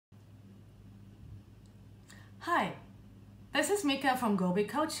Hi, this is Mika from Go Big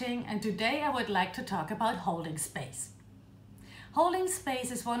Coaching, and today I would like to talk about holding space. Holding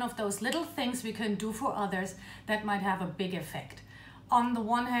space is one of those little things we can do for others that might have a big effect. On the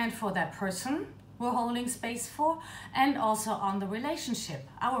one hand, for that person we're holding space for, and also on the relationship,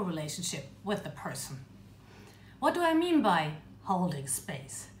 our relationship with the person. What do I mean by holding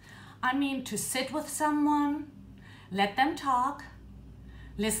space? I mean to sit with someone, let them talk,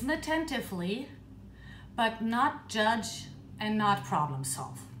 listen attentively, but not judge and not problem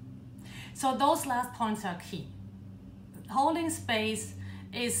solve. So those last points are key. Holding space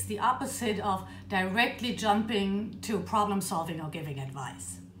is the opposite of directly jumping to problem solving or giving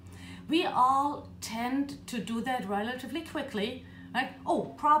advice. We all tend to do that relatively quickly, right?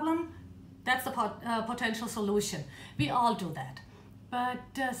 Oh, problem, that's the potential solution. We all do that.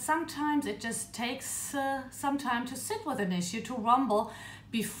 But sometimes it just takes some time to sit with an issue, to rumble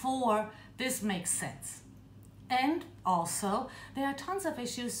before this makes sense. And also, there are tons of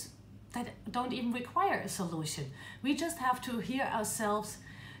issues that don't even require a solution. We just have to hear ourselves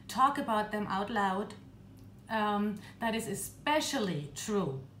talk about them out loud. That is especially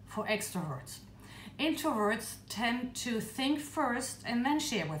true for extroverts. Introverts tend to think first and then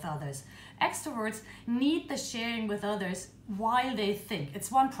share with others. Extroverts need the sharing with others while they think. It's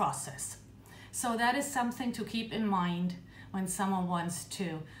one process. So that is something to keep in mind when someone wants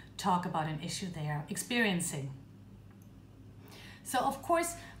to talk about an issue they are experiencing. So of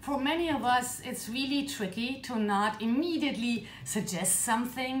course, for many of us, it's really tricky to not immediately suggest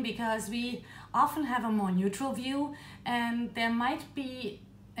something because we often have a more neutral view, and there might be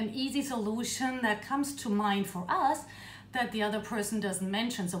an easy solution that comes to mind for us that the other person doesn't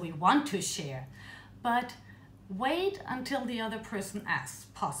mention, so we want to share. But wait until the other person asks,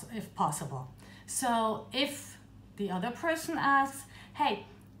 if possible. So if the other person asks, hey,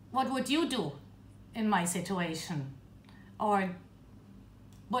 what would you do in my situation? Or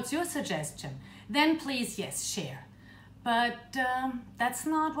what's your suggestion? Then please, yes, share. But that's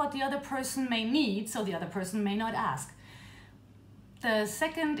not what the other person may need, so the other person may not ask. The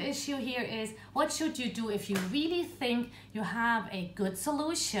second issue here is, what should you do if you really think you have a good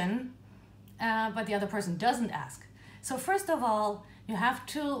solution, but the other person doesn't ask? So first of all, you have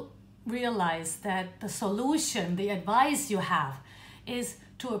to realize that the solution, the advice you have, is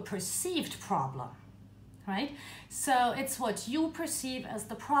to a perceived problem, right? So it's what you perceive as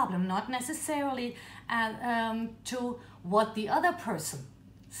the problem, not necessarily to what the other person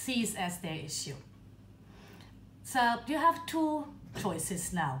sees as their issue. So you have two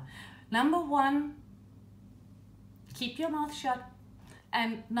choices now. Number one, keep your mouth shut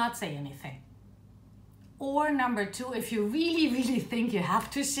and not say anything. Or number two, if you really think you have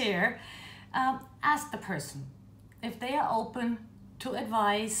to share, ask the person if they are open to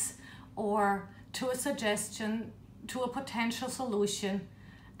advice or to a suggestion, to a potential solution.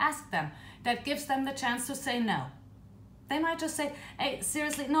 Ask them. That gives them the chance to say no. They might just say, hey,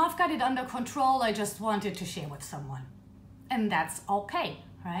 seriously, no, I've got it under control. I just wanted to share with someone. And that's okay,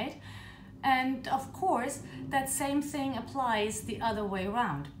 right? And of course, that same thing applies the other way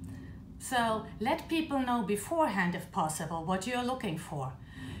around. So let people know beforehand, if possible, what you're looking for.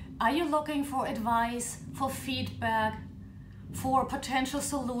 Are you looking for advice, for feedback, for a potential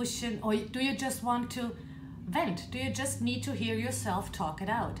solution, or do you just want to vent? Do you just need to hear yourself talk it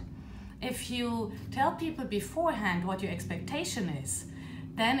out? If you tell people beforehand what your expectation is,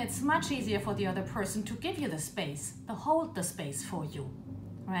 then it's much easier for the other person to give you the space, to hold the space for you,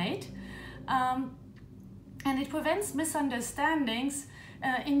 right? And it prevents misunderstandings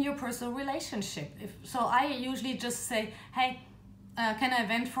in your personal relationship. So I usually just say, hey, can I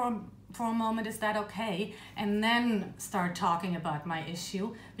vent for a moment, is that okay? And then start talking about my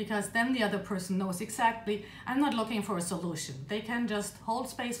issue, because then the other person knows exactly, I'm not looking for a solution. They can just hold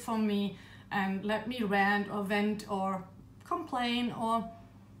space for me and let me rant or vent or complain or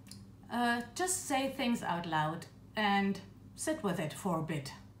just say things out loud and sit with it for a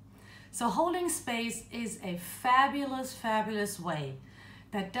bit. So holding space is a fabulous way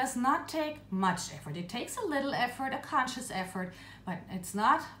that does not take much effort. It takes a little effort, a conscious effort, but it's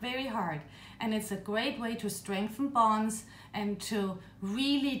not very hard. And it's a great way to strengthen bonds and to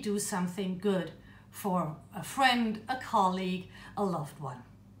really do something good for a friend, a colleague, a loved one.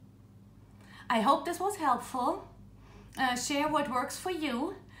 I hope this was helpful. Share what works for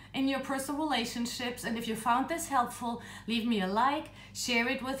you in your personal relationships, and if you found this helpful, leave me a like, share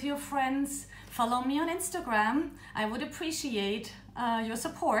it with your friends, follow me on Instagram. I would appreciate your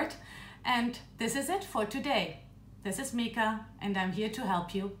support. And this is it for today. This is Mika, and I'm here to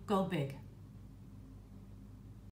help you go big.